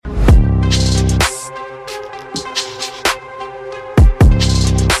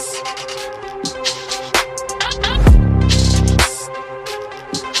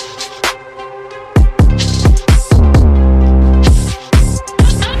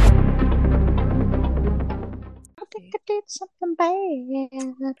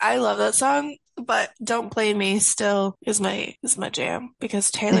bad. I love that song, but Don't Blame Me still is my jam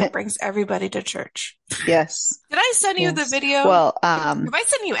because Taylor brings everybody to church. Yes, Did I send you the yes. video? Well, Have I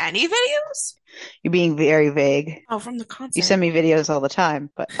sent you any videos? you're being very vague. Oh, from the You concert. send me videos all the time,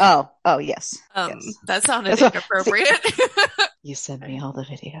 but yes, yes. That sounded That's what see, inappropriate. you send me all the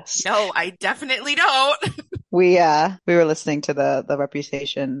videos. No, I definitely don't. We were listening to the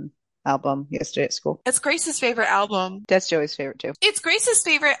Reputation album yesterday at school. It's Grace's favorite album. That's Joey's favorite too. It's Grace's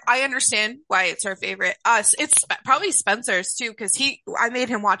favorite. I understand why it's her favorite. Us, it's probably Spencer's too, because I made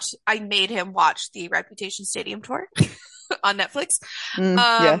him watch the Reputation Stadium tour on Netflix.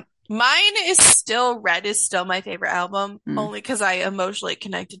 Yeah. Mine is still Red is still my favorite album, Mm. only because I emotionally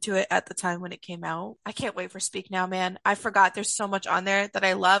connected to it at the time when it came out. I can't wait for Speak Now, man. I forgot there's so much on there that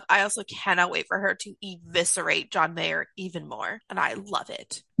I love. I also cannot wait for her to eviscerate John Mayer even more, and I love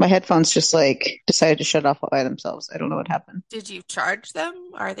it. My headphones just like decided to shut off by themselves. I don't know what happened. Did you charge them?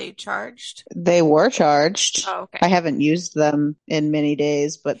 Are they charged? They were charged. Oh, okay. I haven't used them in many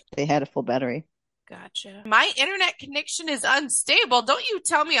days, but they had a full battery. Gotcha. My internet connection is unstable. Don't you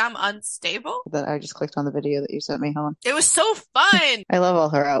tell me I'm unstable. That I just clicked on the video that you sent me. Hold on. It was so fun. I love all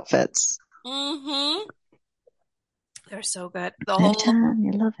her outfits. Mm-hmm. They're so good. Anytime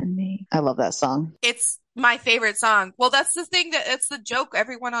you're loving me. I love that song. It's my favorite song. Well, that's the thing it's the joke.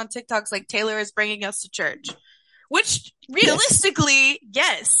 Everyone on TikTok's like, Taylor is bringing us to church, which realistically,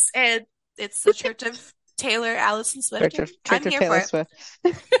 yes. And it's the Church of Taylor, Allison Swift. Church I'm of here Taylor for it.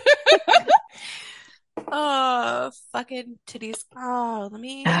 Swift. Oh, fucking titties. Oh,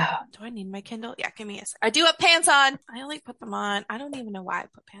 do I need my Kindle? Yeah, give me a sec. I do have pants on. I only put them on. I don't even know why I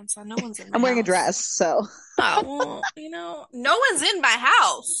put pants on. No one's in my I'm wearing a house. dress, so. Oh, well, no one's in my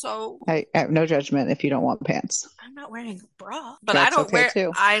house, so. I have no judgment if you don't want pants. I'm not wearing a bra, but That's okay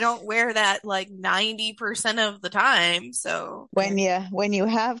too. I don't wear that like 90% of the time, so. When you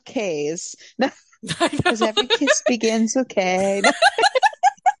have K's, because every kiss begins with K.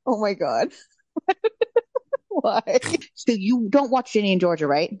 Oh my God. Why? So you don't watch Ginny and Georgia,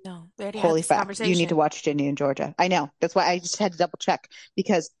 right? No, we already had Holy this fact. conversation. You need to watch Ginny and Georgia. I know. That's why I just had to double check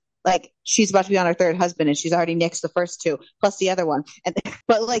because like she's about to be on her third husband and she's already nixed the first two plus the other one.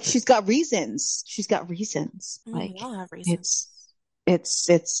 But like she's got reasons. She's got reasons. Like we all have reasons. It's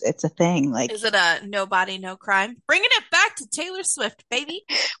a thing. Like, is it a no body, no crime? Bringing it back to Taylor Swift, baby.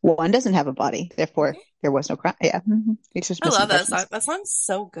 One doesn't have a body, therefore there was no crime. Yeah, I love that song. That song's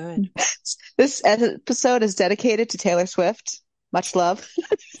so good. This episode is dedicated to Taylor Swift. Much love.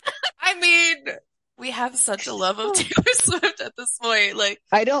 I mean, we have such a love of Taylor Swift at this point. Like,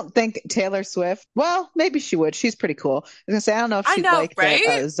 I don't think Taylor Swift. Well, maybe she would. She's pretty cool. I was gonna say I don't know if she'd like right?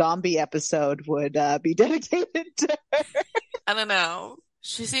 that a zombie episode would be dedicated to her. I don't know.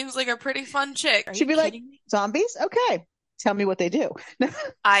 She seems like a pretty fun chick. She'd be like, zombies? Okay. Tell me what they do.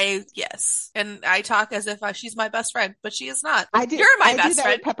 Yes. And I talk as if she's my best friend, but she is not. I do. You're my I best do that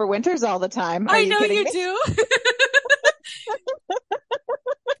friend. With Pepper Winters all the time. I know you do.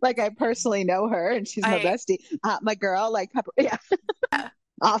 Like I personally know her and she's my bestie. My girl, like Pepper. Yeah.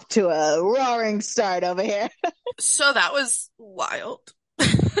 Off to a roaring start over here. So that was wild.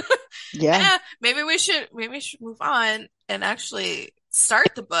 Yeah. Maybe we should move on and actually start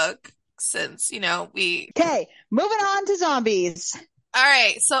the book since, Okay, moving on to zombies. All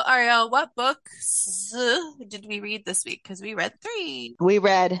right. So Ariel, what books did we read this week? Because we read 3. We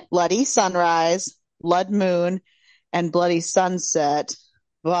read Bloody Sunrise, Blood Moon, and Bloody Sunset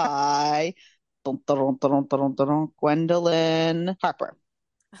by Gwendolyn Harper.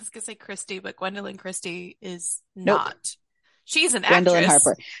 I was going to say Christie, but Gwendolyn Christie is not. Nope. She's an Gwendolyn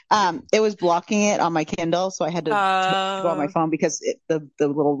actress. Harper. It was blocking it on my Kindle, so I had to go on my phone because the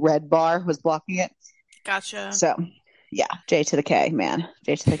little red bar was blocking it. Gotcha. So, yeah, J to the K, man.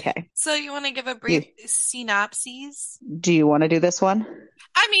 J to the K. So you want to give a brief synopsis? Do you want to do this one?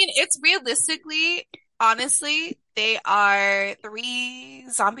 I mean, it's realistically, honestly, they are 3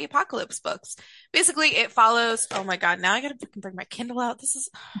 zombie apocalypse books. Basically, it follows. Oh my God! Now I gotta bring my Kindle out.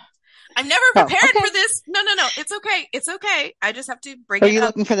 I'm never prepared for this. No. It's okay. It's okay. I just have to bring it up. Are you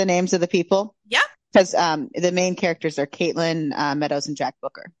looking for the names of the people? Yeah. Because the main characters are Caitlin Meadows and Jack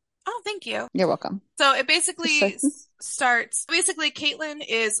Booker. Oh, thank you. You're welcome. So it basically starts. Basically, Caitlin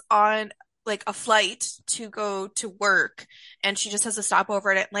is on like a flight to go to work, and she just has a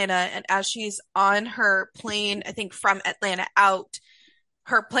stopover in Atlanta. And as she's on her plane, I think from Atlanta out,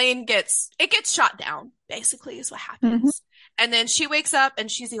 her plane gets shot down. Basically, is what happens. Mm-hmm. And then she wakes up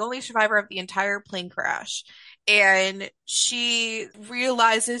and she's the only survivor of the entire plane crash. and she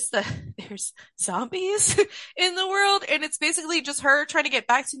realizes that there's zombies in the world, and it's basically just her trying to get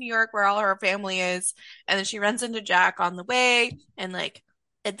back to New York where all her family is, and then she runs into Jack on the way, and like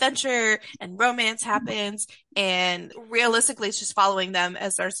adventure and romance happens, and realistically it's just following them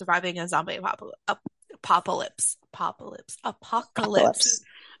as they're surviving a zombie apocalypse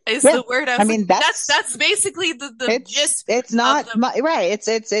is Yeah. the word I mean, that's basically the gist. It's not right.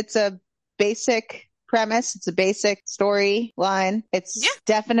 It's a basic premise. It's a basic storyline. It's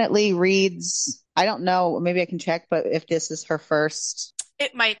definitely reads. I don't know. Maybe I can check, but if this is her first,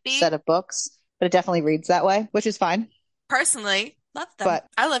 it might be set of books, but it definitely reads that way, which is fine. Personally, loved them. But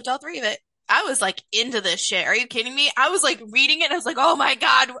I loved all three of it. I was like into this shit. Are you kidding me? I was like reading it and I was like, oh my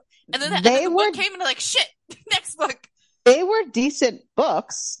God. And then the book came and I'm like, shit, next book. They were decent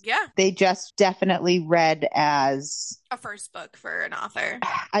books. Yeah. They just definitely read as a first book for an author.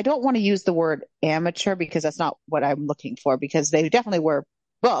 I don't want to use the word amateur because that's not what I'm looking for, because they definitely were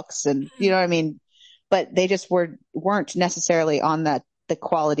books and you know what I mean? But they just weren't necessarily on the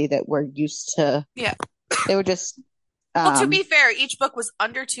quality that we're used to. Yeah. They were just well, to be fair, each book was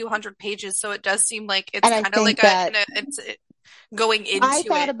under 200 pages, so it does seem like it's kind of like it's going into I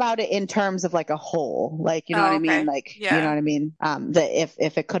thought about it in terms of like a whole, like, you know what I mean? Like, you know what I mean?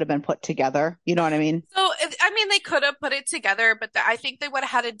 If it could have been put together, you know what I mean? So, I mean, they could have put it together, but I think they would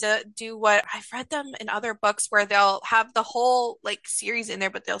have had to do what I've read them in other books where they'll have the whole like series in there,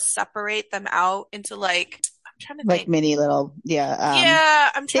 but they'll separate them out into like, I'm trying to think. Mini little,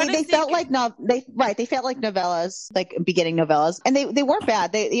 I'm trying to think. They felt like they felt like novellas, like beginning novellas, and they weren't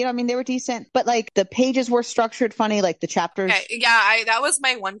bad. They, you know, I mean, they were decent, but like the pages were structured funny, like the chapters. Okay. Yeah, that was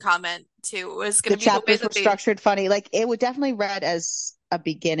my one comment too. Was going to be the chapters were structured funny. Like it would definitely read as a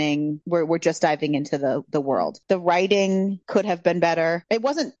beginning where we're just diving into the world. The writing could have been better. It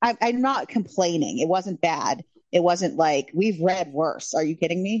wasn't. I'm not complaining. It wasn't bad. It wasn't like we've read worse. Are you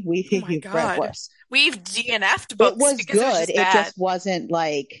kidding me? We've read worse. We've DNF'd books. It was good. It just wasn't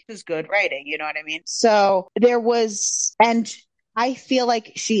like this is good writing. You know what I mean? So there was, and I feel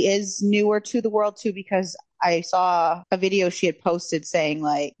like she is newer to the world too, because I saw a video she had posted saying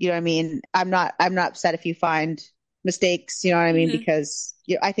like, you know what I mean? I'm not upset if you find mistakes, you know what I mean? Because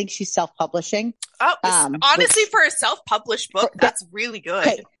I think she's self-publishing. Oh, honestly, for a self-published book, that's really good.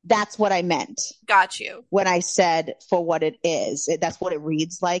 Okay, that's what I meant. Got you. When I said for what it is, that's what it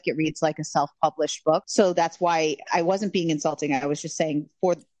reads like. It reads like a self-published book. So that's why I wasn't being insulting. I was just saying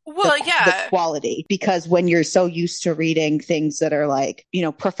for the quality, because when you're so used to reading things that are like, you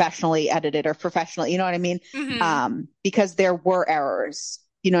know, professionally edited or professionally, you know what I mean? Mm-hmm. Because there were errors.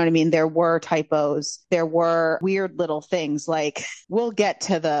 You know what I mean? There were typos. There were weird little things. Like we'll get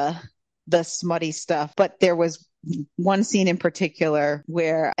to the smutty stuff, but there was one scene in particular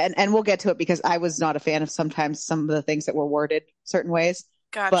where, and we'll get to it because I was not a fan of sometimes some of the things that were worded certain ways.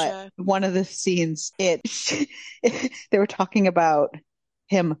 Gotcha. But one of the scenes, they were talking about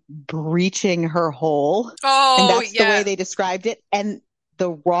him breaching her hole. Oh, and that's the way they described it. And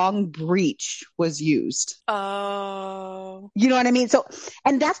the wrong breach was used. Oh. You know what I mean? So,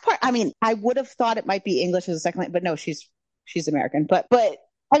 and that's part, I mean, I would have thought it might be English as a second language, but no, she's American. But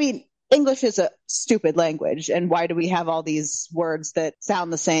I mean, English is a stupid language. And why do we have all these words that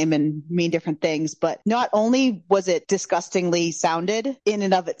sound the same and mean different things? But not only was it disgustingly sounded in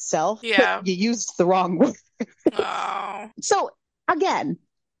and of itself, but you used the wrong word. Oh. So again,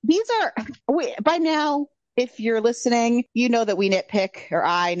 by now, if you're listening, you know that we nitpick, or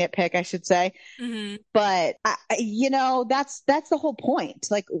I nitpick, I should say. Mm-hmm. But you know, that's the whole point.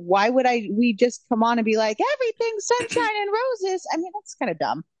 Like, why would we just come on and be like, everything's sunshine and roses? I mean, that's kind of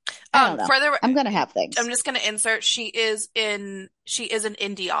dumb. I don't know. I'm gonna have things. I'm just gonna insert. She is an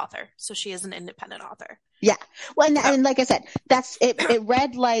indie author, so she is an independent author. Yeah. Well, and like I said, that's it. It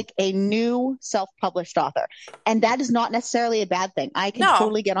read like a new self-published author, and that is not necessarily a bad thing. I can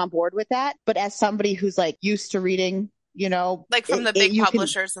totally get on board with that. But as somebody who's like used to reading, you know, like from the big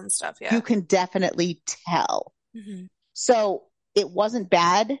publishers and stuff, you can definitely tell. Mm-hmm. So it wasn't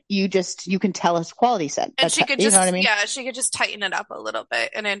bad. You can tell it's quality set. And she could just, you know what I mean? Yeah, she could just tighten it up a little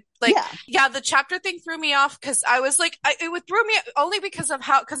bit. And then like, the chapter thing threw me off because I was like, it would throw me only because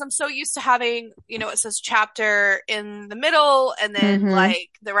I'm so used to having, you know, it says chapter in the middle and then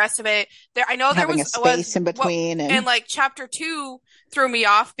like the rest of it there. I know having there was a space in between. And like chapter 2 threw me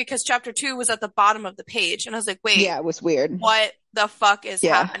off because chapter 2 was at the bottom of the page. And I was like, wait. Yeah, it was weird. What the fuck is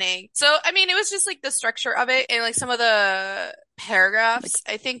happening? So, I mean, it was just like the structure of it and like some of the paragraphs,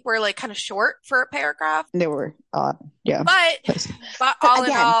 I think, were like kind of short for a paragraph. They were odd. Yeah. But all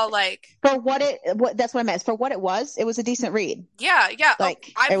in all, like, for that's what I meant. For what it was a decent read. Yeah.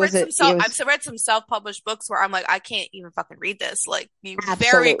 Like, I've read some self-published books where I'm like, I can't even fucking read this. Like, you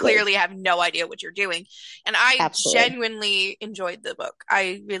very clearly have no idea what you're doing. And I genuinely enjoyed the book.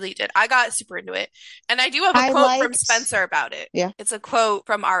 I really did. I got super into it. And I do have a quote from Spencer about it. Yeah. It's a quote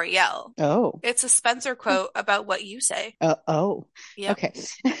from Ariel. Oh. It's a Spencer quote about what you say. Oh. Yeah. Okay.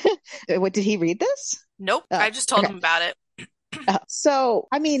 What, did he read this? Nope. I just told him about it. So,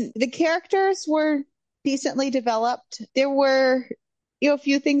 I mean, the characters were decently developed. There were, a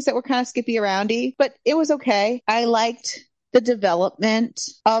few things that were kind of skippy aroundy, but it was okay. I liked the development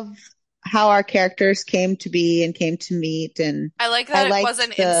of how our characters came to be and came to meet, and I like that it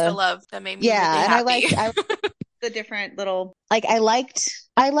wasn't insta love that made me really happy. And I liked the different little, like, I liked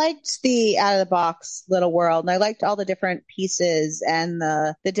the out of the box little world, and I liked all the different pieces and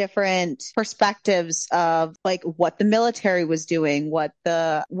the different perspectives of like what the military was doing, what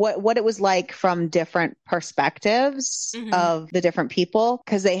it was like from different perspectives of the different people,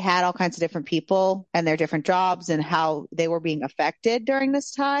 because they had all kinds of different people and their different jobs and how they were being affected during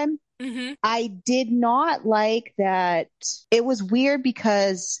this time. I did not like that. It was weird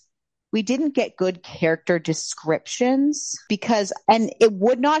because we didn't get good character descriptions and it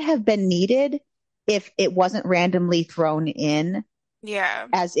would not have been needed if it wasn't randomly thrown in. Yeah.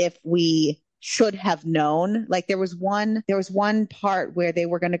 As if we should have known. Like there was one part where they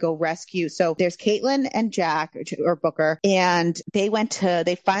were going to go rescue. So there's Caitlin and Jack or Booker, and they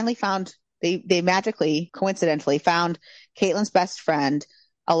magically, coincidentally found Caitlin's best friend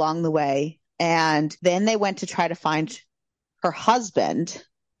along the way. And then they went to try to find her husband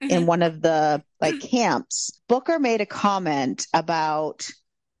in one of the camps. Booker made a comment about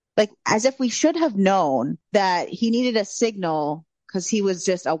as if we should have known that he needed a signal because he was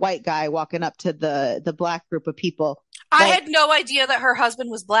just a white guy walking up to the black group of people. I had no idea that her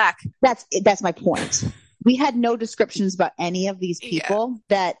husband was black. That's my point. We had no descriptions about any of these people.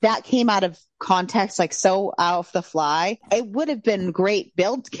 That came out of context, so off the fly. It would have been great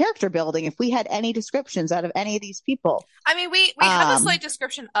character building if we had any descriptions out of any of these people. I mean, we had a slight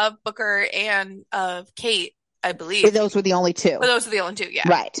description of Booker and of Kate, I believe. Those were the only two. But those are the only two, yeah.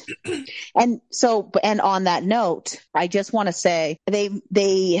 Right. And on that note, I just want to say I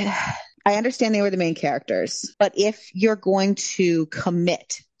understand they were the main characters, but if you're going to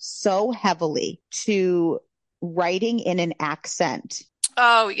commit so heavily to writing in an accent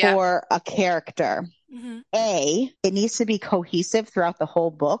for a character, it needs to be cohesive throughout the whole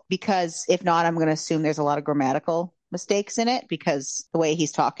book, because if not, I'm going to assume there's a lot of grammatical mistakes in it because the way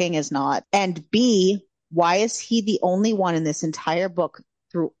he's talking is not. And B, why is he the only one in this entire book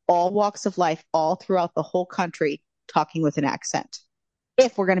through all walks of life, all throughout the whole country, talking with an accent?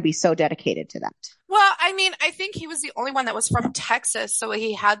 If we're going to be so dedicated to that. Well, I mean, I think he was the only one that was from Texas, so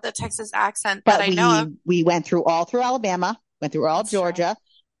he had the Texas accent that I know of. We went through Alabama, went through all Georgia.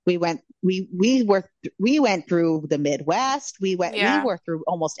 True. We went through the Midwest. We were through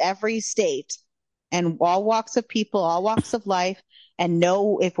almost every state, and all walks of people, all walks of life. And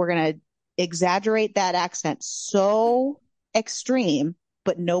know if we're going to exaggerate that accent so extreme,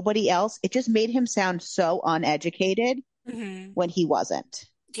 but nobody else, it just made him sound so uneducated. When he wasn't.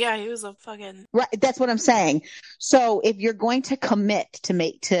 Yeah, he was a fucking... Right, that's what I'm saying. So if you're going to commit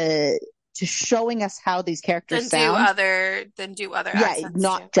to showing us how these characters sound... Then do other accents. Yeah,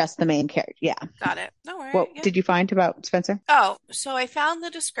 not just the main character. Yeah. Got it. No worries. What did you find about Spencer? Oh, so I found the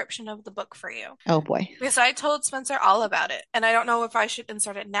description of the book for you. Oh, boy. Because I told Spencer all about it. And I don't know if I should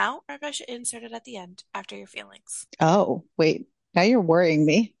insert it now or if I should insert it at the end after your feelings. Oh, wait. Now you're worrying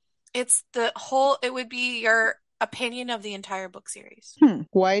me. It would be your opinion of the entire book series.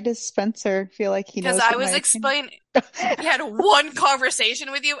 Why does Spencer feel like he knows? Because I was explaining. He had one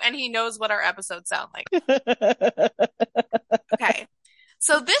conversation with you, and he knows what our episodes sound like. Okay,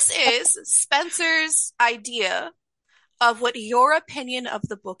 so this is Spencer's idea of what your opinion of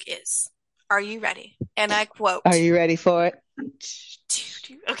the book is. Are you ready? And I quote. Are you ready for it?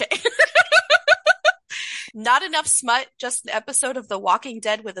 Okay. Not enough smut, just an episode of The Walking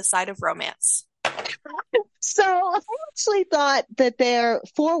Dead with a side of romance. So I actually thought that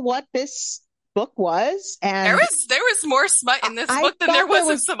for what this book was, and there was more smut in this book than there was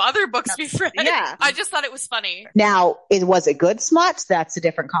in some other books we've read. Yeah. I just thought it was funny. Now, was it good smut? That's a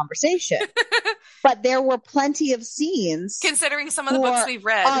different conversation. But there were plenty of scenes. Considering some of the books we've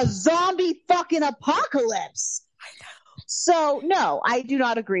read. A zombie fucking apocalypse. I know. So, no, I do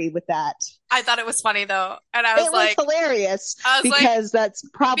not agree with that. I thought it was funny, though. And I was hilarious because that's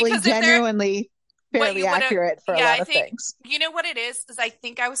probably genuinely what fairly you would have, accurate for a yeah, lot I of think, things. you know what it is I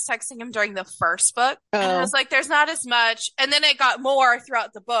think I was texting him during the first book, and I was Oh, like, there's not as much. And then it got more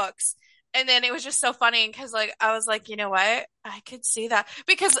throughout the books. And then it was just so funny because, like, I was like, you know what? I could see that.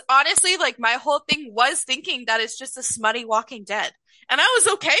 Because honestly, like, my whole thing was thinking that it's just a smutty Walking Dead. And I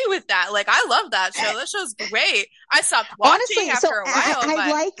was okay with that. Like, I love that show. That show's great. I stopped watching honestly, so after a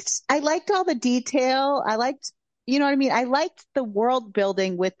while, but I liked all the detail. I liked, you know what I mean? I liked the world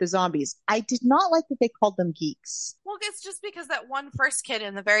building with the zombies. I did not like that they called them geeks. well, it's just because that one first kid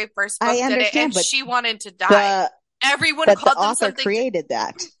in the very first book I did it and understand, but she wanted to die. the Everyone but the called them author something. created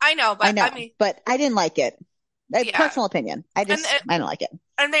that. I know, I but know, I mean, but I didn't like it. yeah. Personal opinion. I And don't like it.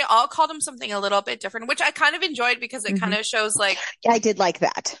 and they all called him something a little bit different, which I kind of enjoyed because it kind Hmm. of shows like I did like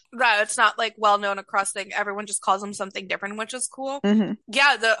that. that it's not like well known across thing. Everyone just calls him something different, which is cool. Hmm.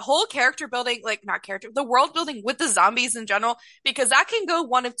 Yeah, the whole character building, like not character, the world building with the zombies in general, because that can go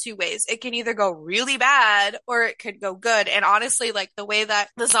one of two ways. It can either go really bad or it could go good. And honestly, like the way that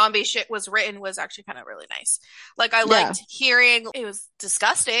the zombie shit was written was actually kind of really nice. Like I Yeah. liked hearing it was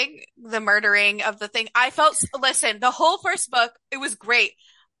disgusting, the murdering of the thing. I felt, listen, the whole first book, it was great.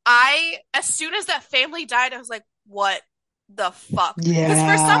 As soon as that family died, I was like, what the fuck? Because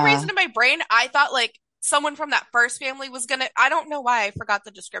for some Yeah. reason in my brain, I thought like someone from that first family was gonna, I don't know why I forgot the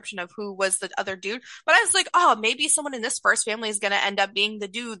description of who was the other dude, but I was like, oh, maybe someone in this first family is gonna end up being the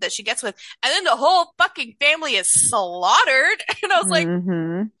dude that she gets with. And then the whole fucking family is slaughtered. And I was like,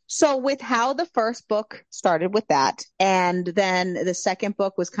 Hmm. So with how the first book started with that, and then the second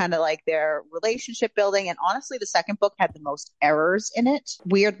book was kind of like their relationship building, and honestly, the second book had the most errors in it.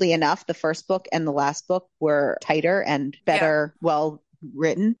 Weirdly enough, the first book and the last book were tighter and better, well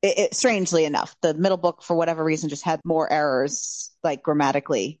written. Strangely enough, the middle book, for whatever reason, just had more errors, like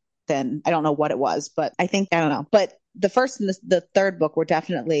grammatically, than I don't know what it was, but I don't know. But the first and the third book were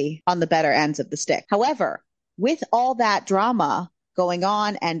definitely on the better ends of the stick. However, with all that drama going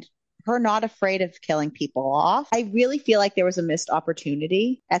on and her not afraid of killing people off, I really feel like there was a missed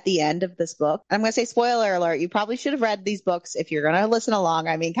opportunity at the end of this book. I'm going to say spoiler alert. You probably should have read these books if you're going to listen along.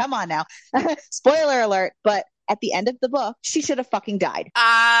 I mean, come on now. Spoiler alert. But at the end of the book, she should have fucking died.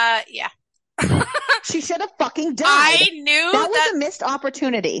 yeah. She should have fucking died. I knew that was a missed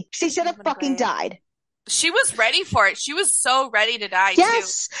opportunity. She should have fucking great. died. She was ready for it. She was so ready to die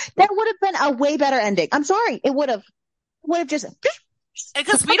Yes, too. that would have been a way better ending. I'm sorry. It would have just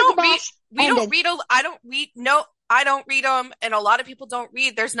because we don't read I don't read them, and a lot of people don't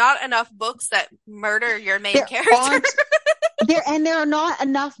read. There's not enough books that murder your main character. There are not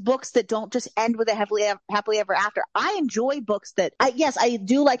enough books that don't just end with a happily ever after. I enjoy books that I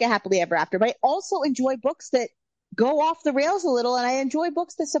do like a happily ever after, but I also enjoy books that go off the rails a little, and I enjoy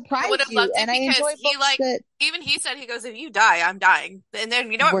books that surprise you. And I enjoy books that even he said, he goes, if you die, I'm dying. And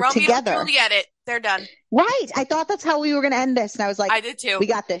then you know what, we're Romeo together. and Juliet, they're done. Right. I thought that's how we were going to end this, and I was like, I did too. We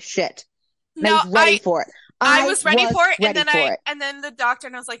got this shit. And No, I was ready for it. I was ready for it, and then the doctor,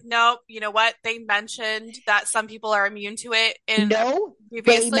 and I was like, nope. You know what? They mentioned that some people are immune to it.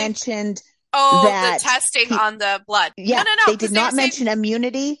 They mentioned the testing on the blood. Yeah, no. They did not mention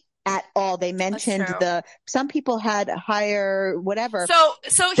immunity at all. They mentioned some people had higher whatever. So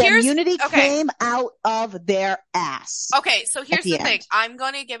the immunity came out of their ass. Okay, so here's the thing. I am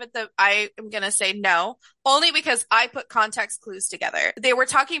going to say no, only because I put context clues together. They were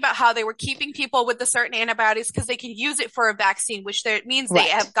talking about how they were keeping people with the certain antibodies because they can use it for a vaccine, which means they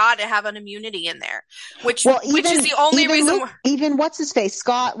have got to have an immunity in there. Which is the only reason. Even what's his face,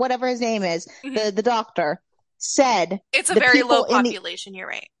 Scott, whatever his name is, the doctor said it's a very low population. You're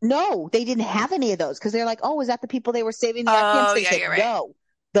right. No, they didn't have any of those because they're like, oh, is that the people they were saving the RPMs? They said, right. No,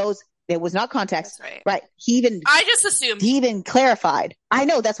 those. There was not context. That's right. I just assumed. He even clarified. I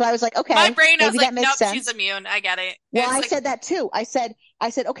know. That's why I was like, okay. My brain was like, nope, sense. She's immune. I get it. Well, I said that too. I said,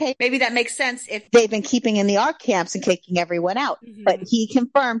 okay, maybe that makes sense if they've been keeping in the ARC camps and kicking everyone out. Mm-hmm. But he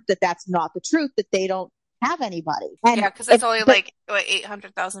confirmed that that's not the truth, that they don't have anybody. And because it's only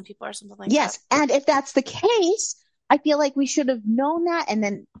 800,000 people or something like that. Yes. And if that's the case, I feel like we should have known that, and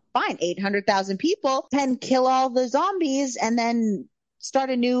then fine, 800,000 people can kill all the zombies and then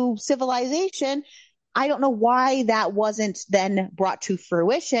start a new civilization. I don't know why that wasn't then brought to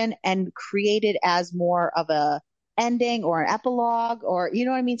fruition and created as more of a ending or an epilogue, or you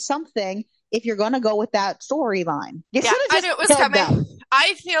know what I mean, something. If you're going to go with that storyline, I knew it was coming. Them.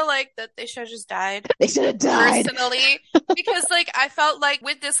 I feel like that they should have just died. They should have died personally, because I felt like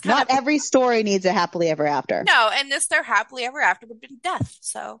with this not every story needs a happily ever after. No, and their happily ever after would have been death.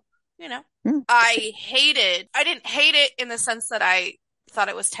 So I didn't hate it in the sense that I thought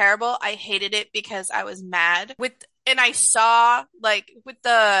it was terrible. I hated it because I was mad with and I saw like with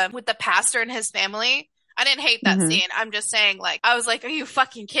the pastor and his family. I didn't hate that Mm-hmm. scene. I'm just saying, like, I was like, are you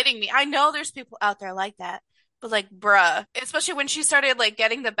fucking kidding me? I know there's people out there like that, but like, bruh, especially when she started like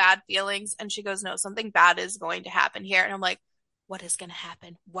getting the bad feelings and she goes, no, something bad is going to happen here. And I'm like, what is going to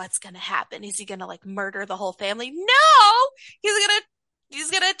happen? What's going to happen? Is he going to like murder the whole family? No, he's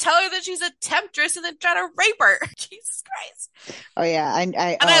going to tell her that she's a temptress and then try to rape her. Jesus Christ. Oh yeah, And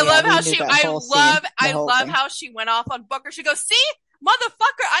I love we how knew that whole scene, I the whole love thing. how she went off on Booker. She goes, see,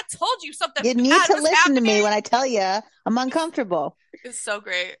 motherfucker, I told you something You need bad to was listen to me happening. when I tell you I'm uncomfortable. It's so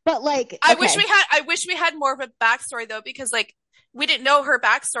great. But like, I okay, wish we had more of a backstory though, because like we didn't know her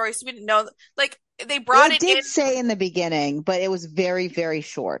backstory, so we didn't know like they brought it it in. did say in the beginning, but it was very, very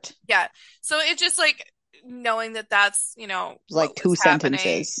short. Yeah. So it's just like knowing that that's, you know, Like what two was happening.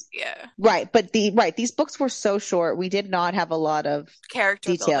 sentences. Yeah. Right, but these books were so short. We did not have a lot of Character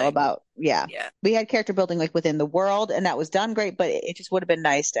detail building. about, yeah. Yeah. We had character building like within the world, and that was done great, but it just would have been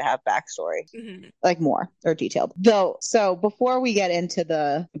nice to have backstory, like more or detailed. Though, so before we get into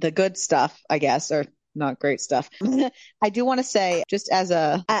the good stuff, I guess, or not great stuff, I do want to say, just as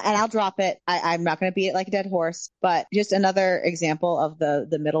and I'll drop it. I'm not going to beat it like a dead horse, but just another example of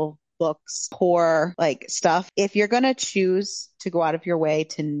the middle books poor like stuff. If you're going to choose to go out of your way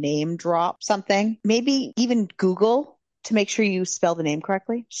to name drop something, maybe even Google to make sure you spell the name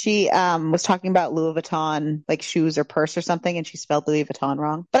correctly. She was talking about Louis Vuitton, like shoes or purse or something, and she spelled Louis Vuitton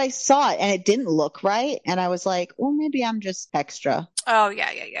wrong. But I saw it and it didn't look right. And I was like, well, maybe I'm just extra. Oh, yeah.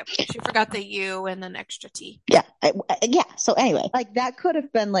 She forgot the U and an extra T. Yeah. Yeah. So anyway, like that could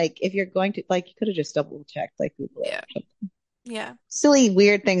have been like, if you're going to, like, you could have just double checked, like Google it. Yeah. Yeah. Silly,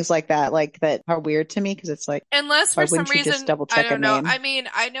 weird things like that are weird to me because it's like, unless for some reason, just double I check a don't know. name? I mean,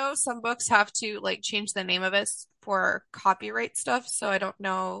 I know some books have to like change the name of it for copyright stuff, so I don't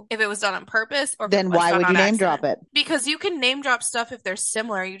know if it was done on purpose or if Then it was why done would you on name accident. drop it? Because you can name drop stuff if they're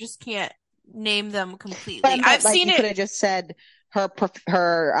similar, you just can't name them completely. But I've like seen you it. could have just said her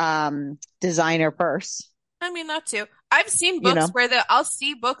designer purse. I mean, that too. I've seen You books know? where I'll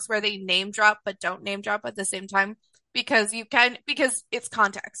see books where they name drop but don't name drop at the same time because it's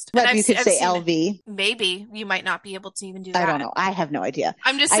context. But And you could I've say seen LV. maybe you might not be able to even do that. I don't know. I have no idea.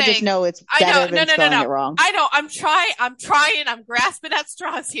 I'm just I saying. just know it's I know. better than spelling it wrong. I know. I'm trying. I'm grasping at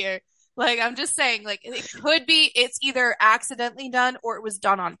straws here. Like, I'm just saying, like, it could be, it's either accidentally done or it was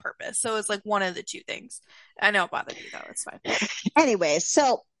done on purpose. So it's like one of the two things. I know it bothered you though. It's fine. Anyways,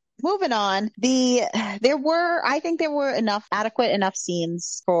 so moving on, I think there were adequate enough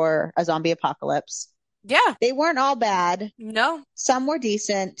scenes for a zombie apocalypse. Yeah. They weren't all bad. No. Some were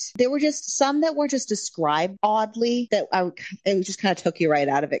decent. There were just some that were just described oddly that it just kind of took you right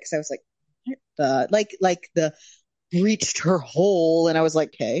out of it because I was like, what the breached her hole, and I was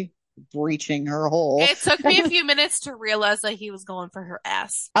like, hey, breaching her hole. It took me a few minutes to realize that he was going for her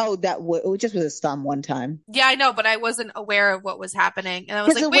ass. Oh, it just was his thumb one time. Yeah, I know, but I wasn't aware of what was happening, and I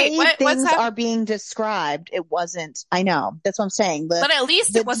was like, wait, what? Things are being described. It wasn't. I know. That's what I'm saying. But at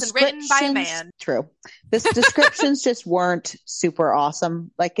least it wasn't written by a man. True. The descriptions just weren't super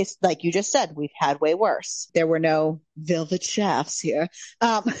awesome. Like you just said, we've had way worse. There were no velvet shafts here.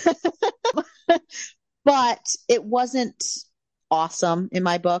 But it wasn't awesome in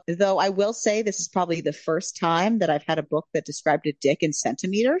my book, though I will say this is probably the first time that I've had a book that described a dick in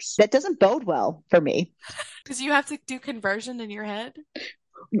centimeters. That doesn't bode well for me. Because you have to do conversion in your head?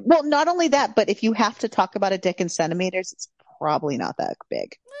 Well, not only that, but if you have to talk about a dick in centimeters, it's probably not that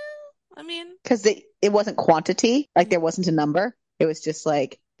big. I mean, because it wasn't quantity, like there wasn't a number. It was just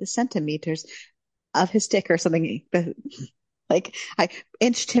like the centimeters of his dick or something. Like I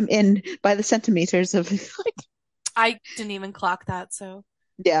inched him in by the centimeters of like. I didn't even clock that, so.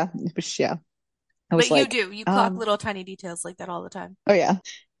 Yeah, it was, yeah. But you do. You clock little tiny details like that all the time. Oh, yeah.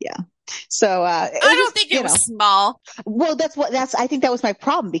 Yeah. So, I don't think it was small. Well, I think that was my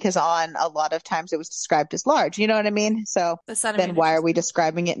problem because on a lot of times it was described as large. You know what I mean? So then why are we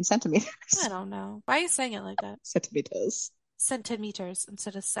describing it in centimeters? I don't know. Why are you saying it like that? Centimeters. Centimeters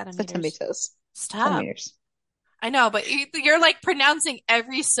instead of centimeters. Centimeters. Stop. Centimeters. I know, but you're like pronouncing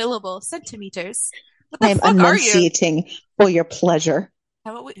every syllable. Centimeters. What the I am fuck enunciating are you? For your pleasure.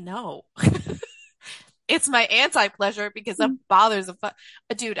 How about no? It's my anti-pleasure because that bothers a fuck.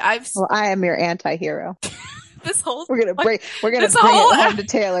 Dude, Well, I am your anti-hero. We're gonna bring it home to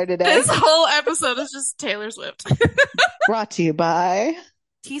Taylor today. This whole episode is just Taylor Swift. Brought to you by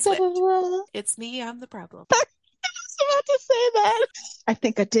T-Swift. It's me, I'm the problem. I was about to say that. I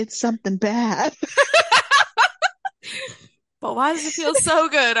think I did something bad. But why does it feel so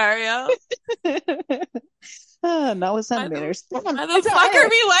good, Ariel? Not with centimeters. Why the fuck are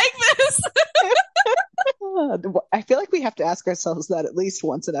we like this? I feel like we have to ask ourselves that at least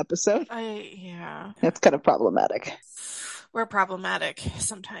once an episode. Yeah. That's kind of problematic. We're problematic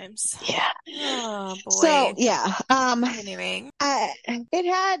sometimes. Yeah. Oh boy. So yeah. Anyway. It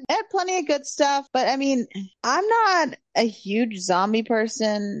had plenty of good stuff, but I mean, I'm not a huge zombie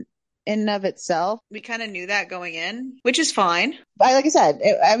person in and of itself. We kind of knew that going in, which is fine. But like I said,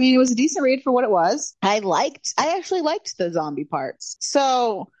 it was a decent read for what it was. I actually liked the zombie parts.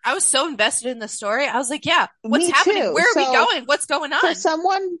 So I was so invested in the story. I was like, yeah, what's me happening? too. Where are we So going? What's going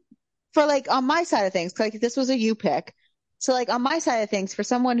on? For like on my side of things, like this was a you pick. So like on my side of things, for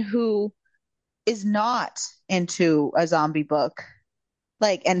someone who is not into a zombie book,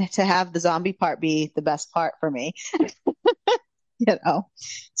 like, and to have the zombie part be the best part for me,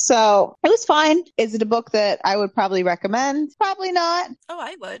 So it was fine. Is it a book that I would probably recommend? Probably not. Oh,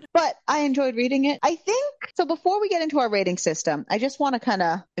 I would. But I enjoyed reading it. I think, so before we get into our rating system, I just want to kind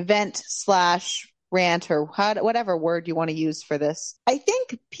of vent/rant or whatever word you want to use for this. I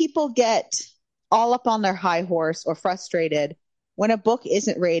think people get all up on their high horse or frustrated when a book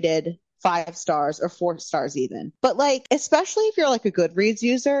isn't rated 5 stars or 4 stars even. But like, especially if you're like a Goodreads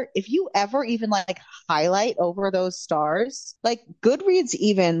user, if you ever even like highlight over those stars, like Goodreads,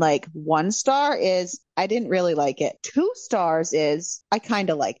 even like 1 star is, I didn't really like it. 2 stars is, I kind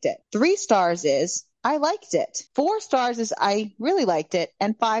of liked it. 3 stars is, I liked it. 4 stars is, I really liked it.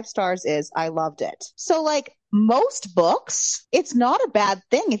 And 5 stars is, I loved it. So like, most books, it's not a bad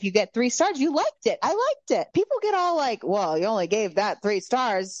thing if you get 3 stars. You liked it. I liked it. People get all like, well, you only gave that 3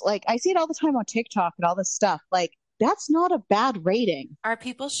 stars. Like, I see it all the time on TikTok and all this stuff. Like, that's not a bad rating. Are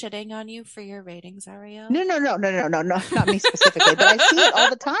people shitting on you for your ratings, Ariel? No, not me specifically, but I see it all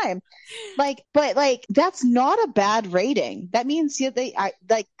the time. But that's not a bad rating. That means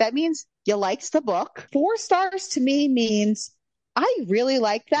that means you liked the book. 4 stars to me means I really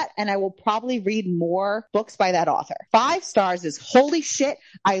like that, and I will probably read more books by that author. 5 stars is, holy shit,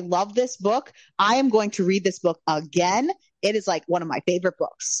 I love this book. I am going to read this book again. It is like one of my favorite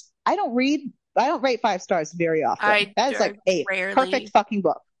books. I don't rate 5 stars very often. That is like a perfect fucking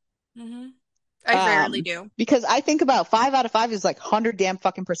book. Mm-hmm. I rarely do. Because I think about 5 out of 5 is like 100 damn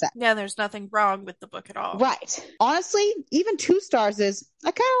fucking %. Yeah, there's nothing wrong with the book at all. Right. Honestly, even 2 stars is, I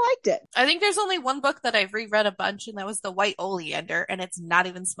kind of liked it. I think there's only one book that I've reread a bunch, and that was The White Oleander, and it's not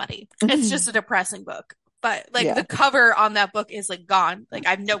even smutty. It's just a depressing book. But like the cover on that book is like gone. Like I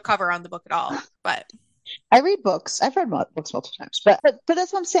have no cover on the book at all. But I read books. I've read books multiple times. But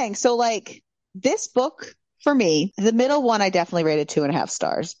that's what I'm saying. So like this book, for me, the middle one I definitely rated 2.5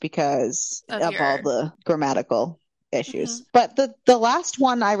 stars because of all the grammatical issues. Mm-hmm. But the last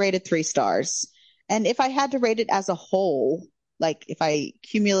one I rated 3 stars. And if I had to rate it as a whole, like if I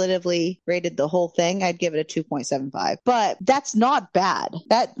cumulatively rated the whole thing, I'd give it a 2.75. But that's not bad.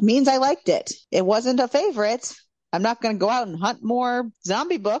 That means I liked it. It wasn't a favorite. I'm not going to go out and hunt more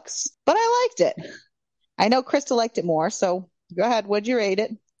zombie books, but I liked it. I know Krista liked it more, so go ahead. What'd you rate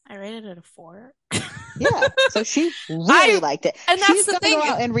it? I rated it a 4. Yeah, so she really liked it. And that's the thing. Go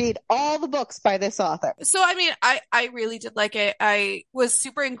out and read all the books by this author. So, I mean, I really did like it. I was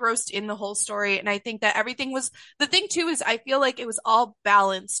super engrossed in the whole story. And I think that everything was, the thing too is I feel like it was all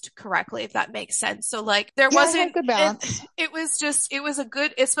balanced correctly, if that makes sense. So like there wasn't good balance. It was a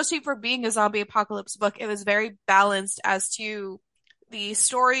good, especially for being a zombie apocalypse book, it was very balanced as to the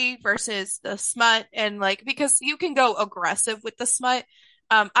story versus the smut. And like, because you can go aggressive with the smut.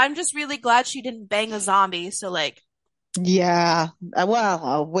 I'm just really glad she didn't bang a zombie. So like, yeah,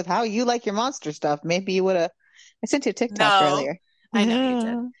 well, with how you like your monster stuff, maybe you would have. I sent you a TikTok earlier. I know you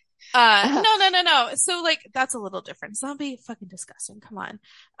did. No. So like, that's a little different. Zombie, fucking disgusting. Come on.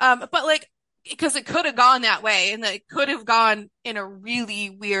 But like, because it could have gone that way, and it could have gone in a really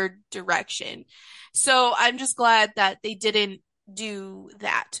weird direction. So I'm just glad that they didn't do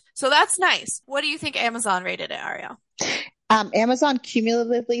that. So that's nice. What do you think Amazon rated it, Ariel? Amazon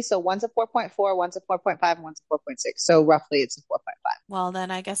cumulatively, so one's a 4.4, one's a 4.5, and one's a 4.6. So roughly it's a 4.5. Well,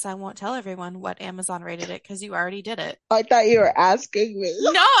 then I guess I won't tell everyone what Amazon rated it because you already did it. I thought you were asking me.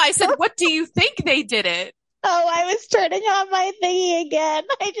 No, I said, what do you think they did it? Oh, I was turning on my thingy again.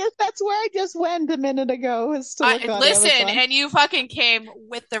 That's where I just went a minute ago. Was to look on listen, Amazon. And you fucking came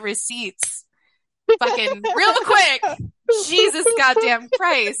with the receipts. Fucking real quick. Jesus goddamn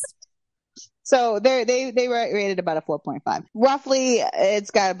Christ. So they rated about a 4.5. Roughly,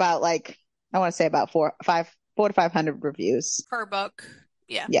 it's got about like, I want to say about 400 to 500 reviews per book.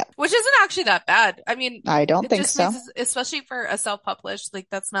 Yeah. Yeah. Which isn't actually that bad. I mean, I don't think so. Especially for a self-published, like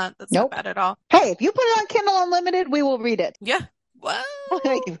that's not bad at all. Hey, if you put it on Kindle Unlimited, we will read it. Yeah. Well,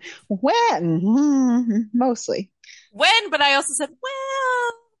 when? Mostly. When, but I also said,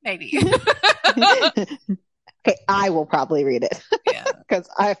 well, maybe. Okay, I will probably read it Yeah. because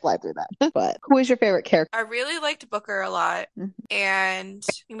I fly through that. But who is your favorite character? I really liked Booker a lot. Mhm. And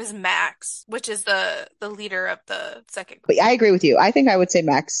he was Max, which is the leader of the second But group. I agree with you. I think I would say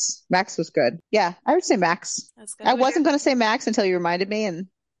Max. Max was good. Yeah, I would say Max. That's good. I wasn't going to say Max until you reminded me, and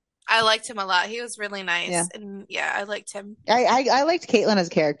I liked him a lot. He was really nice. yeah, And yeah, I liked him. I liked Caitlin as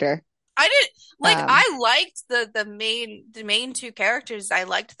a character. I did like Um, I liked the main two characters. I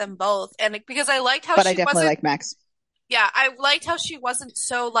liked them both. And because I liked how but I she definitely wasn't like Max. yeah, I liked how she wasn't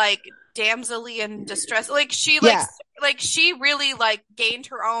so like damselly in distress. Like Yeah. she really like gained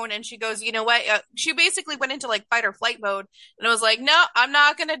her own and she goes, you know what? She basically went into like fight or flight mode and it was like, no, I'm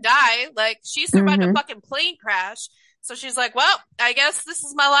not gonna die. Like she survived a Hmm. fucking plane crash. So she's like, well, I guess this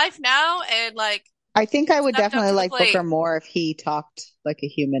is my life now and like I think I would stepped up definitely to the like plate. Booker more if he talked like a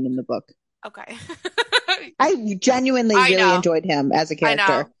human in the book. Okay. I genuinely I really know. enjoyed him as a I know.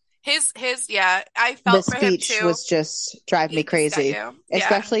 character. His yeah, I The felt for him speech too. was just drive me It just got crazy, you. Yeah.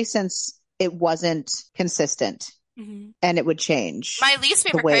 especially since it wasn't consistent Mhm. and it would change My least the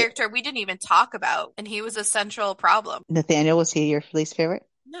favorite way. character we didn't even talk about, and he was a central problem. Nathaniel, was he your least favorite?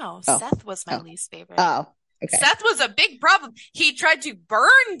 No, Oh, Seth was my oh, least favorite. oh, okay. Seth was a big problem. He tried to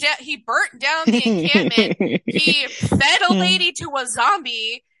he burnt down the encampment. He fed a lady to a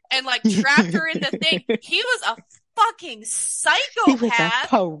zombie and like trapped her in the thing. He was a fucking He was a psychopath.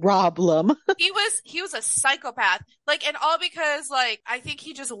 problem. He was a psychopath. Like, and all because like I think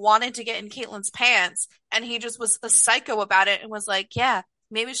he just wanted to get in Caitlyn's pants and he just was a psycho about it and was like, yeah,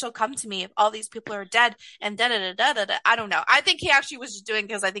 maybe she'll come to me if all these people are dead and da da da da da da. I don't know. I think he actually was just doing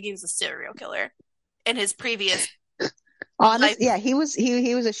because I think he was a serial killer in his previous life Yeah, he was a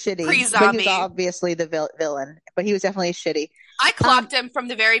shitty, but he was pre-zombie. obviously the villain, but he was definitely a shitty. I clocked him from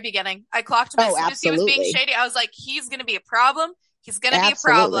the very beginning. I clocked him as Oh, soon as he was being absolutely. shady. I was like, he's going to be a problem. He's going to be a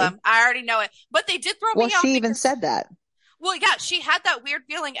Absolutely. problem. I already know it. But they did throw Well, me off she even because, said that. well, yeah, she had that weird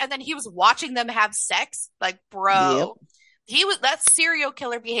feeling, and then he was watching them have sex. Like, bro, Yep. that's serial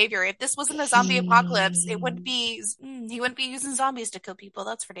killer behavior. If this wasn't a zombie apocalypse, he wouldn't be using zombies to kill people.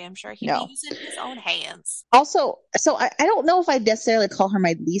 That's for damn sure. He'd No. be using his own hands. Also, so I don't know if I'd necessarily call her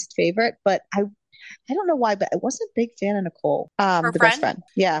my least favorite, but I don't know why, but I wasn't a big fan of Nicole, Her the best friend? friend.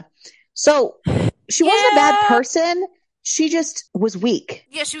 Yeah. So she wasn't a bad Yeah. person. She just was weak.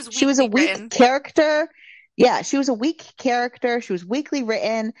 Yeah, she was She was a weakly weak written. character. Yeah, she was a weak character. She was weakly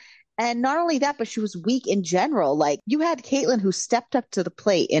written. And not only that, but she was weak in general. Like you had Caitlin who stepped up to the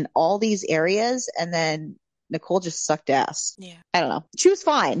plate in all these areas, and then Nicole just sucked ass. Yeah. I don't know. She was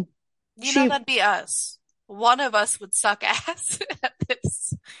fine. You know, that'd be us. One of us would suck ass at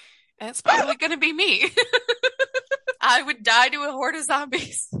this. And it's probably going to be me. I would die to a horde of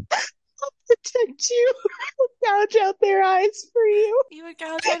zombies. Protect you. Gouge out their eyes for you. You would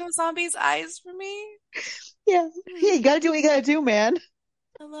gouge out a zombie's eyes for me? Yeah. Yeah, you gotta do what you gotta do, man.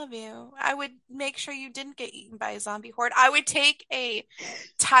 I love you. I would make sure you didn't get eaten by a zombie horde. I would take a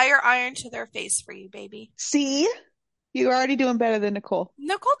tire iron to their face for you, baby. See? You're already doing better than Nicole.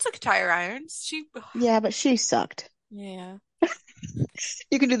 Nicole took tire irons. Yeah, but she sucked. Yeah.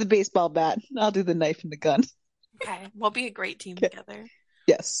 You can do the baseball bat. I'll do the knife and the gun. Okay. We'll be a great team Okay. together.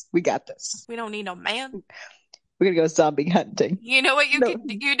 Yes, we got this. We don't need no man. We're gonna go zombie hunting. You know what you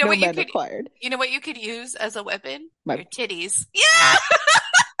could required. You know what you could use as a weapon? My- Your titties. Yeah.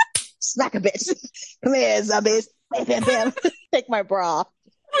 Smack a bitch. Come here, zombies. Bam, bam, bam. Take my bra.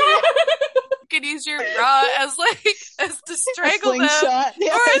 You could use your bra as to strangle them. Slingshot.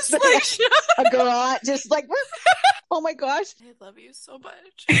 Yeah, Or a slingshot. a garrote. Just like, oh my gosh. I love you so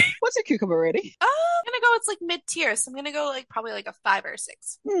much. What's your cucumber rating? I'm gonna go, it's like mid-tier, so I'm gonna go like probably like a 5 or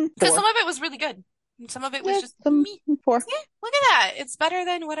 6. Because 4. some of it was really good. And some of it was just some me. 4. Yeah, look at that. It's better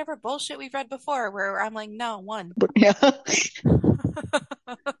than whatever bullshit we've read before where I'm like, no, 1. Yeah.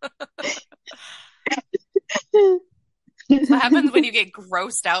 What happens when you get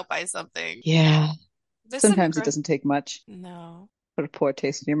grossed out by something? Yeah. There's Sometimes some it doesn't take much. No. Put a poor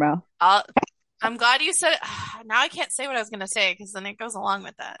taste in your mouth. I'm glad you said it. Now I can't say what I was going to say because then it goes along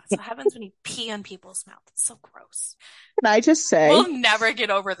with that. That's what happens when you pee on people's mouth. It's so gross. Can I just say, We'll never get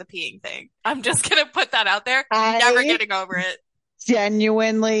over the peeing thing. I'm just going to put that out there. Never getting over it.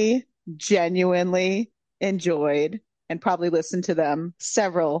 genuinely enjoyed and probably listened to them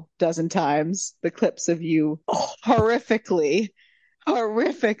several dozen times. The clips of you horrifically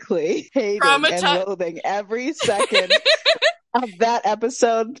hating and loathing every second of that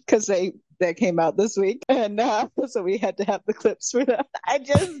episode because that came out this week, and so we had to have the clips for that. I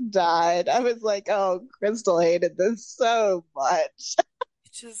just died. I was like, oh, Crystal hated this so much.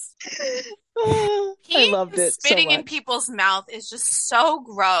 Just I loved it so spitting in much. people's mouth is just so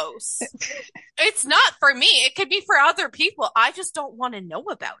gross. It's not for me. It could be for other people. I just don't want to know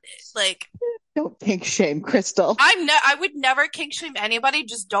about it. Like, Don't kink shame, Crystal. I would never kink shame anybody.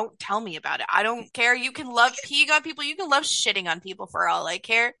 Just don't tell me about it. I don't care. You can love peeing on people. You can love shitting on people for all I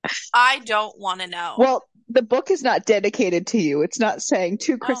care. I don't want to know. Well, the book is not dedicated to you. It's not saying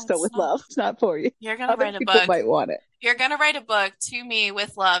to Crystal with love. It's not for you. You're gonna write a people book. Might want it. You're gonna write a book to me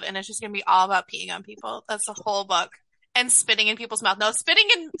with love, and it's just gonna be all about peeing on people. That's the whole book. And spitting in people's mouth. No, spitting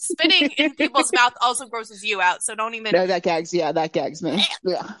in people's mouth also grosses you out. So don't even. No, that gags. Yeah, that gags me.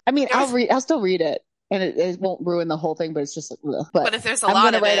 Yeah. I mean, I'll still read it. And it won't ruin the whole thing, but it's just ugh. But if there's a I'm lot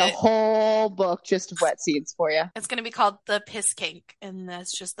gonna of write it, a whole book just of wet scenes for you. It's gonna be called The Piss Kink, and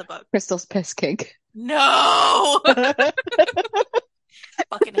that's just the book. Crystal's piss kink. No,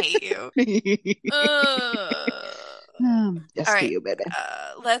 fucking hate you. Just all for right, you, baby.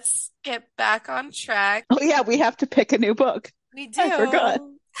 Let's get back on track. Oh yeah, we have to pick a new book. We do. I forgot.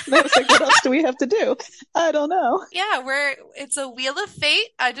 I was like, what else do we have to do? I don't know. Yeah, it's a Wheel of Fate.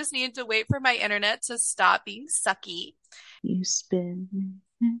 I just needed to wait for my internet to stop being sucky. You spin.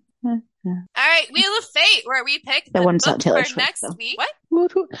 All right, Wheel of Fate, where we pick That the one's book not Taylor for Swift, next though. week.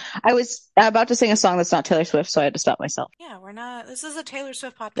 What? I was about to sing a song that's not Taylor Swift, so I had to stop myself. Yeah, we're not. This is a Taylor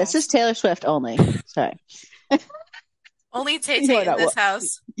Swift podcast. This is Taylor Swift only. Sorry. Only Tay-Tay in this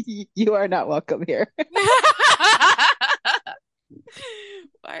house. You are not welcome here.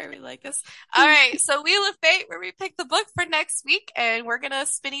 Why are we like this? All right, so Wheel of Fate, where we pick the book for next week, and we're gonna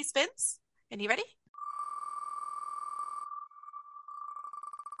spinny spins. And you ready?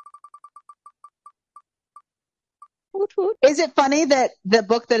 Is it funny that the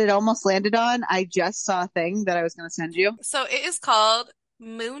book that it almost landed on, I just saw a thing that I was going to send you? So it is called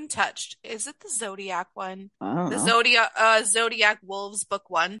Moon Touched. Is it the Zodiac one? I don't know. The Zodiac Wolves book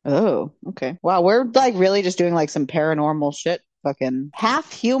 1. Oh, okay. Wow, we're like really just doing like some paranormal shit. Fucking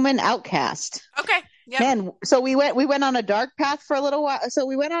half human outcast. Okay. Yep. Man, so we went on a dark path for a little while. So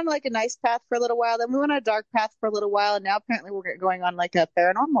we went on like a nice path for a little while, then we went on a dark path for a little while, and now apparently we're going on like a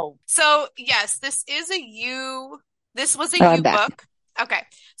paranormal. So yes, this was a you book. Okay.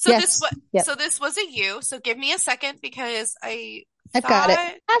 So yes. This was a you. So give me a second because I've got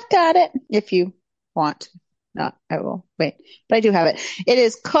it. If you want. Not, I will wait, but I do have it. It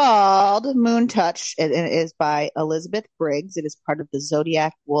is called Moon Touch, and it is by Elizabeth Briggs. It is part of the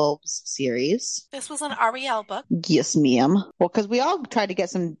Zodiac Wolves series. This was an Ariel book. Yes, ma'am. Well, because we all tried to get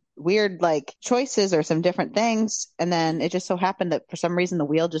some weird like choices or some different things, and then it just so happened that for some reason the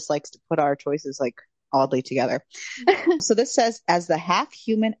wheel just likes to put our choices like oddly together. So this says, as the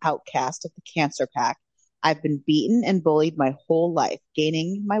half-human outcast of the Cancer Pack, I've been beaten and bullied my whole life.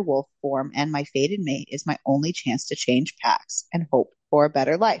 Gaining my wolf form and my fated mate is my only chance to change packs and hope for a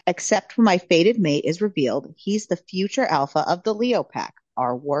better life. Except when my fated mate is revealed, he's the future alpha of the Leo pack,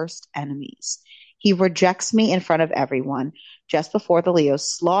 our worst enemies. He rejects me in front of everyone just before the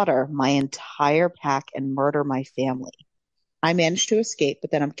Leos slaughter my entire pack and murder my family. I manage to escape,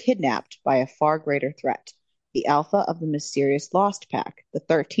 but then I'm kidnapped by a far greater threat. The alpha of the mysterious Lost Pack, the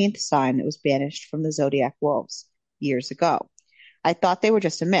 13th sign that was banished from the Zodiac Wolves years ago. I thought they were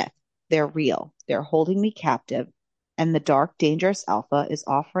just a myth. They're real. They're holding me captive, and the dark, dangerous alpha is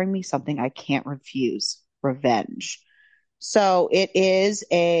offering me something I can't refuse: revenge. So it is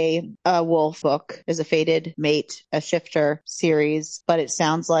a wolf book, is a fated mate, a shifter series, but it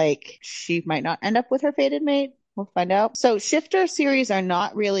sounds like she might not end up with her fated mate. We'll find out. So shifter series are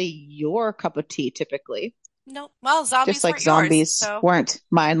not really your cup of tea typically. Nope. Well, zombies just like weren't zombies yours, so. weren't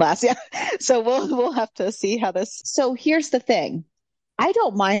mine last. Yeah. So we'll have to see how this. So here's the thing. I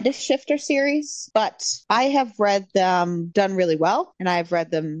don't mind a shifter series, but I have read them done really well, and I've read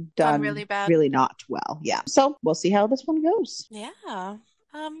them done really bad, really not well. Yeah. So we'll see how this one goes. Yeah.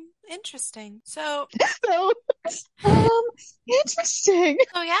 Interesting. So interesting.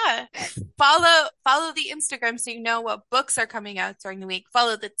 Oh yeah. Follow the Instagram so you know what books are coming out during the week.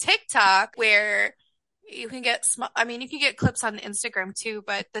 Follow the TikTok where you can get you can get clips on Instagram too,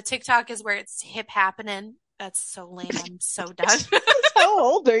 but the TikTok is where it's hip happening. That's so lame. I'm so done. How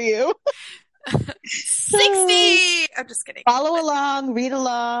old are you? 60. I'm just kidding. Follow along, read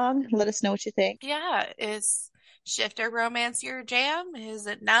along. Let us know what you think. Yeah. Is shifter romance your jam? Is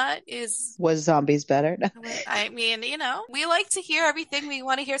it not? Was zombies better? I mean, we like to hear everything. We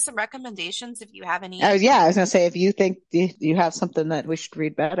want to hear some recommendations if you have any. Oh yeah, I was gonna say if you think you have something that we should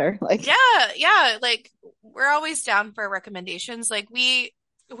read better, like yeah, like we're always down for recommendations. Like we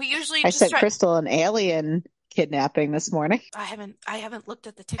usually I sent Crystal an alien kidnapping this morning. I haven't looked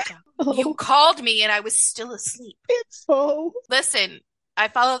at the TikTok. Oh. You called me and I was still asleep. It's so. Listen, I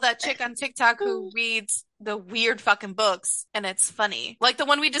follow that chick on TikTok who reads the weird fucking books, and it's funny. Like the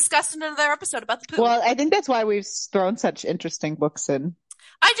one we discussed in another episode about the poo. Well, I think that's why we've thrown such interesting books in.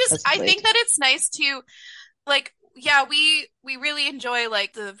 I think that it's nice to, like, yeah, we really enjoy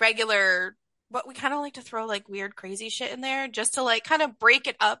like the regular, but we kind of like to throw like weird, crazy shit in there just to like kind of break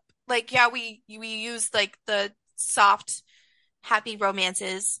it up. Like, yeah, we use like the soft, happy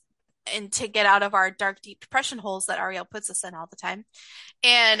romances and to get out of our dark, deep depression holes that Ariel puts us in all the time.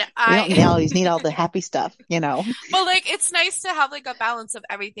 And We don't always need all the happy stuff, you know. But like it's nice to have like a balance of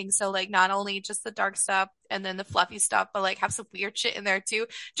everything. So like not only just the dark stuff and then the fluffy stuff, but like have some weird shit in there too.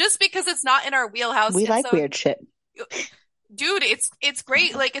 Just because it's not in our wheelhouse. We like weird shit. Dude, it's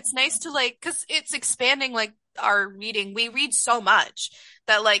great. Like it's nice to like, because it's expanding like our reading. We read so much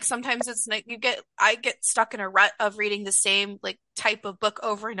that like sometimes it's like I get stuck in a rut of reading the same like type of book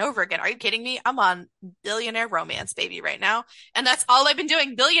over and over again. Are you kidding me? I'm on billionaire romance, baby, right now. And that's all I've been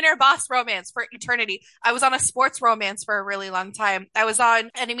doing. Billionaire boss romance for eternity. I was on a sports romance for a really long time. I was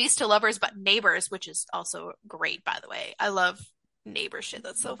on enemies to lovers, but neighbors, which is also great, by the way. I love neighbor shit.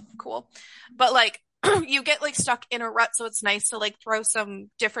 That's so cool. But like, you get like stuck in a rut, so it's nice to like throw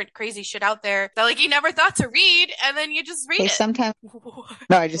some different crazy shit out there that like you never thought to read, and then you just read it. Sometimes,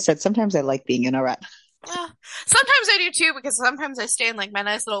 no, I just said sometimes I like being in a rut. Well, sometimes I do too, because sometimes I stay in like my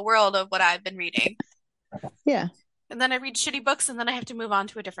nice little world of what I've been reading. Yeah. And then I read shitty books, and then I have to move on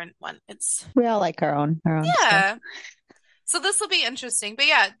to a different one. We all like our own yeah. stuff. So this will be interesting. But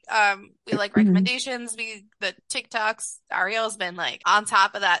yeah, we like recommendations. The TikToks, Ariel's been like on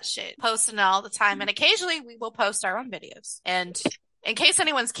top of that shit, posting it all the time. And occasionally we will post our own videos. And in case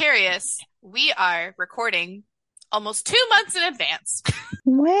anyone's curious, we are recording almost 2 months in advance.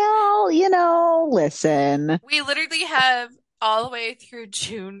 Well, you know, listen. We literally have all the way through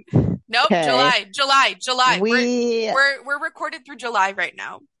June. Nope, okay. July. We're recorded through July right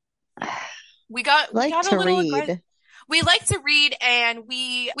now. We got a little aggressive. We like to read, and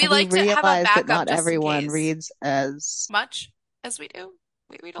we like to have a backup. That not everyone reads as much as we do.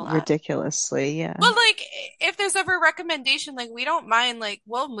 We read a lot. Ridiculously, yeah. Well, like, if there's ever a recommendation, like, we don't mind, like,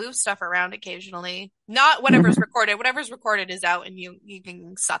 we'll move stuff around occasionally. Not whatever's recorded. Whatever's recorded is out, and you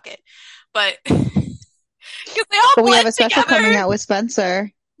can suck it. But, because they all but we have a special together. Coming out with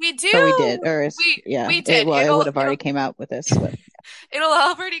Spencer. We do. Or we did. Or we did. It would have already came out with this. But... It'll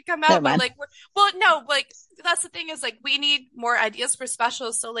already come out, but like, no, like, that's the thing is like, we need more ideas for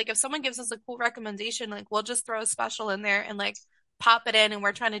specials. So like, if someone gives us a cool recommendation, like, we'll just throw a special in there and like pop it in, and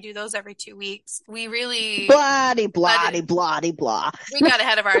we're trying to do those every 2 weeks. We really blah. We got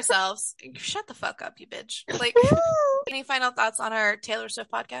ahead of ourselves. Shut the fuck up, you bitch. Like, any final thoughts on our Taylor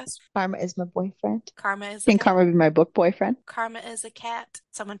Swift podcast? Karma is my boyfriend. Karma be my book boyfriend. Karma is a cat.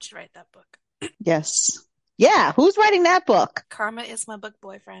 Someone should write that book. Yes. Yeah, who's writing that book? Karma is my book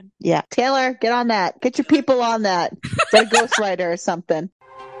boyfriend. Yeah. Taylor, get on that. Get your people on that. Get a ghostwriter or something.